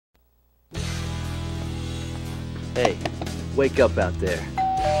Hey, wake up out there.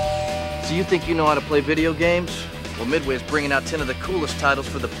 So you think you know how to play video games? Well, Midway's bringing out 10 of the coolest titles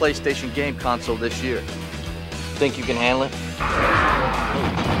for the PlayStation game console this year. Think you can handle it?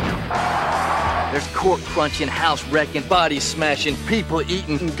 There's cork-crunching, house-wrecking, body-smashing,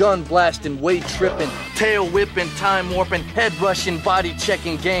 people-eating, gun-blasting, weight-tripping, tail-whipping, time-warping, head-rushing,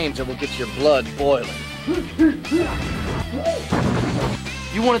 body-checking games that will get your blood boiling.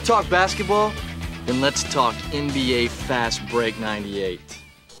 You want to talk basketball? Then let's talk NBA Fastbreak 98.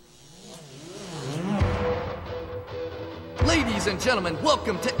 Ladies and gentlemen,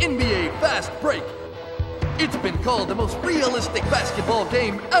 welcome to NBA Fastbreak. It's been called the most realistic basketball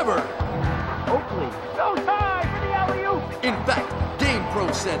game ever. Oakley, no time for the alley-oop. In fact,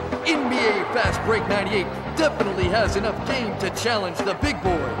 GamePro said NBA Fastbreak 98 definitely has enough game to challenge the big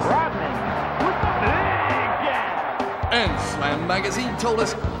boys. Rodman with the big jab. And Slam Magazine told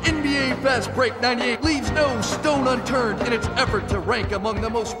us NBA Fastbreak 98 leaves no stone unturned in its effort to rank among the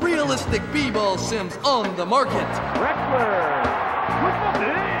most realistic b-ball sims on the market. Wrestler with the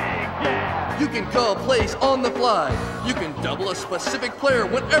big jab. You can call plays on the fly. You can double a specific player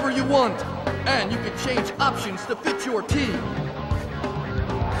whenever you want. And you can change options to fit your team.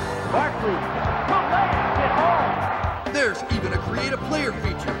 Barkley, the legs at home. There's even a create a player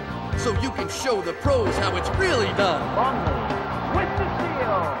feature, so you can show the pros how it's really done. Longley with the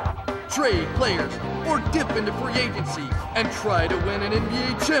steal. Trade players or dip into free agency and try to win an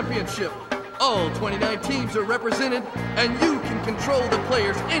NBA championship. All 29 teams are represented, and you can control the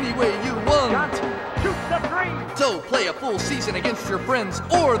players any way you want. Johnson shoots the three. So play a full season against your friends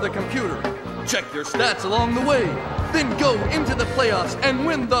or the computer. Check your stats along the way. Then go into the playoffs and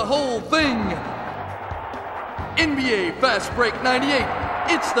win the whole thing. NBA Fastbreak 98.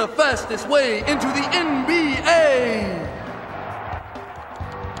 It's the fastest way into the NBA.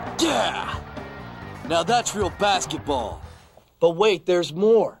 Yeah! Now that's real basketball. But wait, there's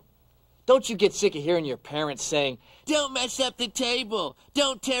more. Don't you get sick of hearing your parents saying, "Don't mess up the table,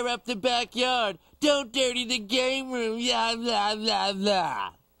 don't tear up the backyard, don't dirty the game room, blah, blah, blah, blah."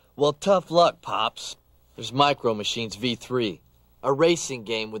 Well, tough luck, Pops. There's MicroMachines V3, a racing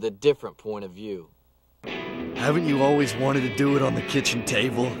game with a different point of view. Haven't you always wanted to do it on the kitchen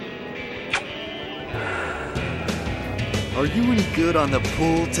table? Are you any good on the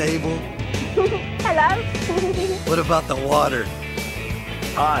pool table? Hello. What about the water?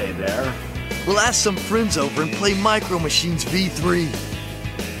 Hi there. We'll ask some friends over and play MicroMachines V3.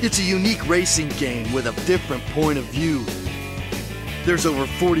 It's a unique racing game with a different point of view. There's over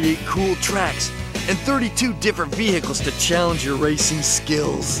 48 cool tracks and 32 different vehicles to challenge your racing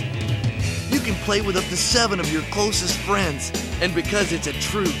skills. You can play with up to 7 of your closest friends, and because it's a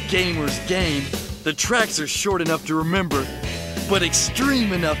true gamer's game, the tracks are short enough to remember, but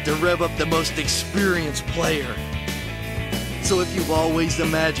extreme enough to rev up the most experienced player. So if you've always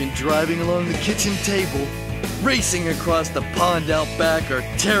imagined driving along the kitchen table, racing across the pond out back, or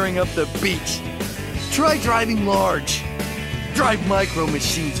tearing up the beach, try driving large. Drive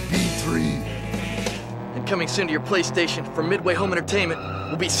MicroMachines V3. And coming soon to your PlayStation from Midway Home Entertainment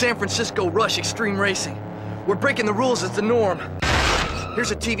will be San Francisco Rush Extreme Racing. We're breaking the rules as the norm.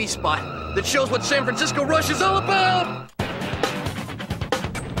 Here's a TV spot that shows what San Francisco Rush is all about.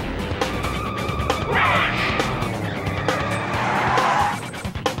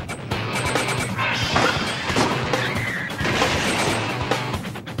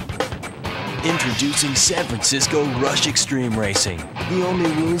 Introducing San Francisco Rush Extreme Racing. The only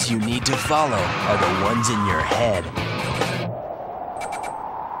rules you need to follow are the ones in your head.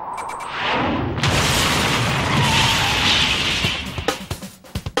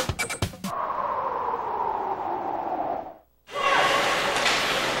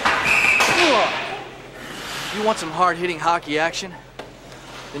 You want some hard-hitting hockey action?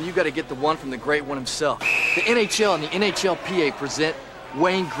 Then you gotta get the one from the great one himself. The NHL and the NHLPA present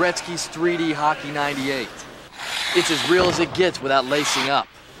Wayne Gretzky's 3D Hockey 98. It's as real as it gets without lacing up.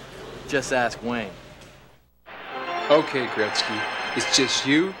 Just ask Wayne. Okay, Gretzky, it's just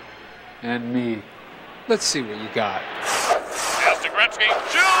you and me. Let's see what you got. Pass to Gretzky.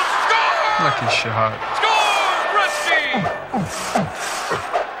 Shoot! Score! Lucky shot. Score! Gretzky!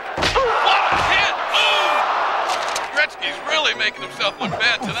 What a hit! Boom! Gretzky's really making himself look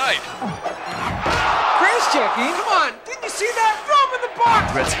bad tonight. Crash checking? Come on, didn't you see that? Throw him in the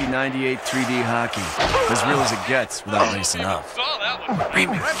box! Gretzky 98 3D Hockey. As real as it gets without lacing up. Saw that one.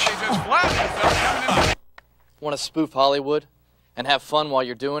 Gretzky just flashed himself coming in. Want to spoof Hollywood and have fun while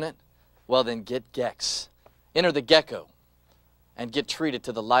you're doing it? Well, then get Gex. Enter the Gecko and get treated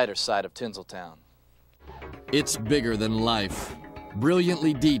to the lighter side of Tinseltown. It's bigger than life,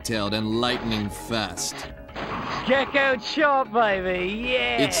 brilliantly detailed and lightning fast. Gecko chop, baby,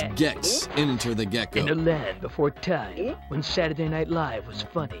 yeah! It's Gex, Enter the Gecko. In a land before time, when Saturday Night Live was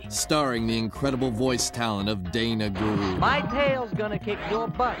funny. Starring the incredible voice talent of Dana Guru. My tail's gonna kick your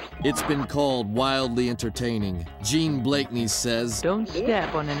butt. It's been called wildly entertaining. Gene Blakeney says, don't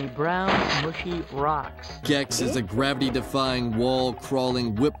step on any brown, mushy rocks. Gex is a gravity-defying,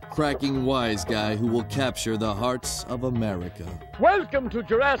 wall-crawling, whip-cracking wise guy who will capture the hearts of America. Welcome to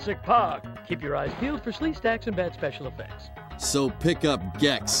Jurassic Park. Keep your eyes peeled for sleaze stacks and bad special effects. So pick up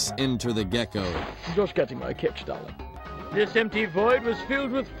Gex, Enter the Gecko. Just getting my kicks, darling. This empty void was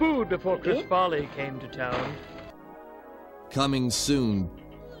filled with food before Chris Farley came to town. Coming soon.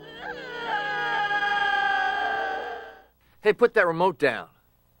 Hey, put that remote down.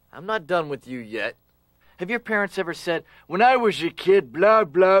 I'm not done with you yet. Have your parents ever said, when I was a kid, blah,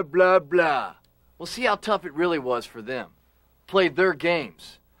 blah, blah, blah? Well, see how tough it really was for them. Played their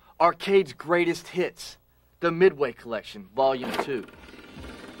games. Arcade's greatest hits. The Midway Collection, Volume 2.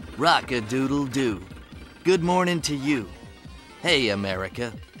 Rock-a-doodle-doo. Good morning to you. Hey,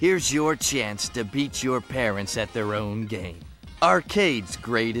 America. Here's your chance to beat your parents at their own game. Arcade's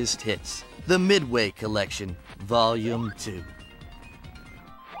greatest hits. The Midway Collection, Volume 2.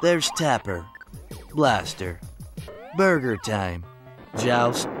 There's Tapper, Blaster, Burger Time,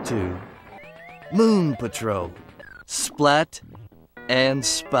 Joust 2, Moon Patrol, Splat, and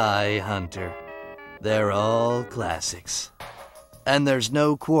Spy Hunter. They're all classics. And there's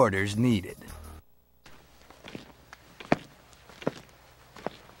no quarters needed.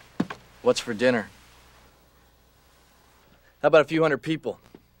 What's for dinner? How about a few hundred people?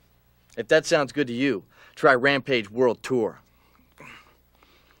 If that sounds good to you, try Rampage World Tour.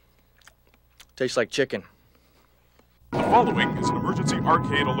 Tastes like chicken. The following is an emergency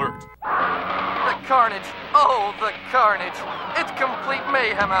arcade alert. The carnage. Oh, the carnage. It's complete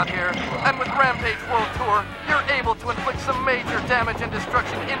mayhem out here. And with Rampage World Tour, you're able to inflict some major damage and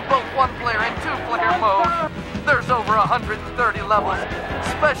destruction in both one-player and two-player mode. There's over 130 levels,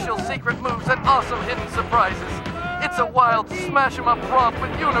 special secret moves, and awesome hidden surprises. It's a wild, smash-em-up romp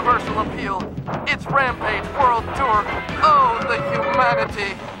with universal appeal. It's Rampage World Tour. Oh, the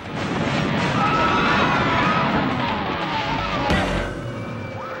humanity.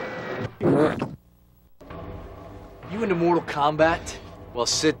 You into Mortal Kombat? Well,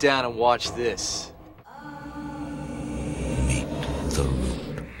 sit down and watch this. Meet the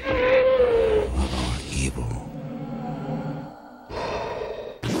root of our evil.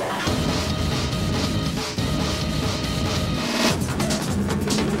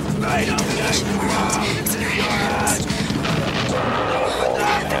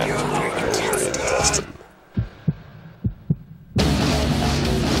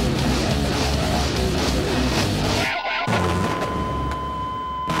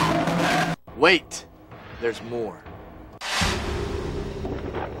 Wait, there's more.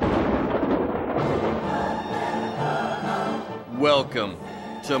 Welcome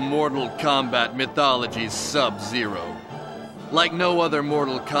to Mortal Kombat Mythologies Sub-Zero. Like no other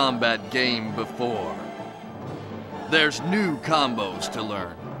Mortal Kombat game before. There's new combos to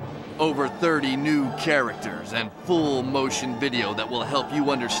learn. Over 30 new characters and full motion video that will help you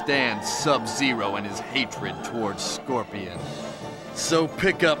understand Sub-Zero and his hatred towards Scorpion. So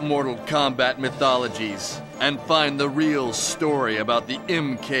pick up Mortal Kombat Mythologies and find the real story about the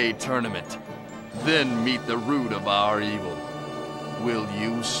MK tournament. Then meet the root of our evil. Will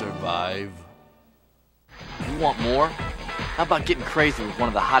you survive? You want more? How about getting crazy with one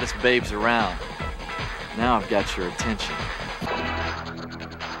of the hottest babes around? Now I've got your attention.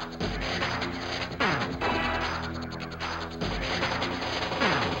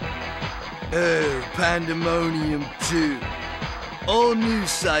 Oh, Pandemonium 2. All new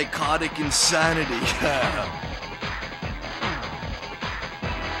psychotic insanity.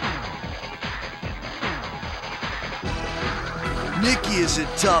 Nikki is a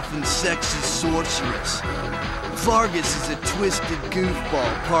tough and sexy sorceress. Vargas is a twisted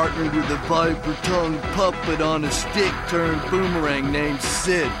goofball partnered with a viper-tongued puppet on a stick turned boomerang named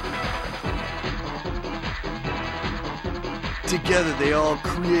Sid. Together they all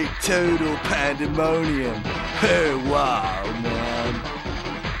create total pandemonium. Oh, wow, man.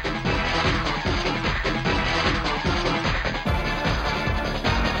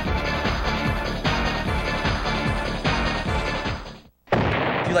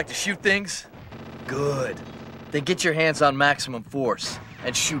 Do you like to shoot things? Good. Then get your hands on maximum force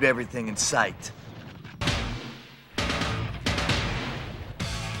and shoot everything in sight.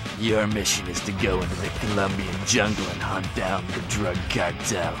 Your mission is to go into the Colombian jungle and hunt down the drug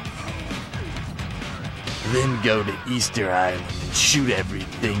cartel. Then go to Easter Island and shoot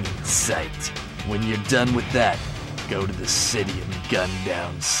everything in sight. When you're done with that, go to the city and gun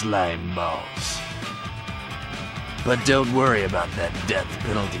down slime balls. But don't worry about that death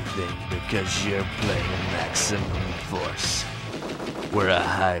penalty thing, because you're playing maximum force, where a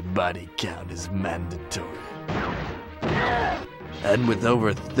high body count is mandatory. And with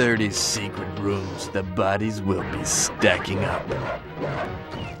over 30 secret rooms, the bodies will be stacking up.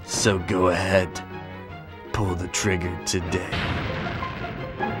 So go ahead, pull the trigger today.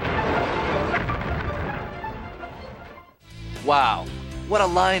 Wow, what a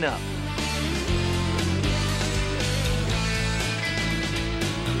lineup.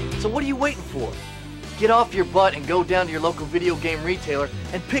 So what are you waiting for? Get off your butt and go down to your local video game retailer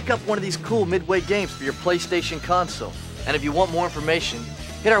and pick up one of these cool Midway games for your PlayStation console. And if you want more information,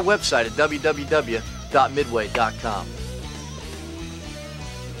 hit our website at www.midway.com.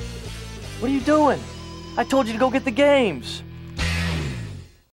 What are you doing? I told you to go get the games.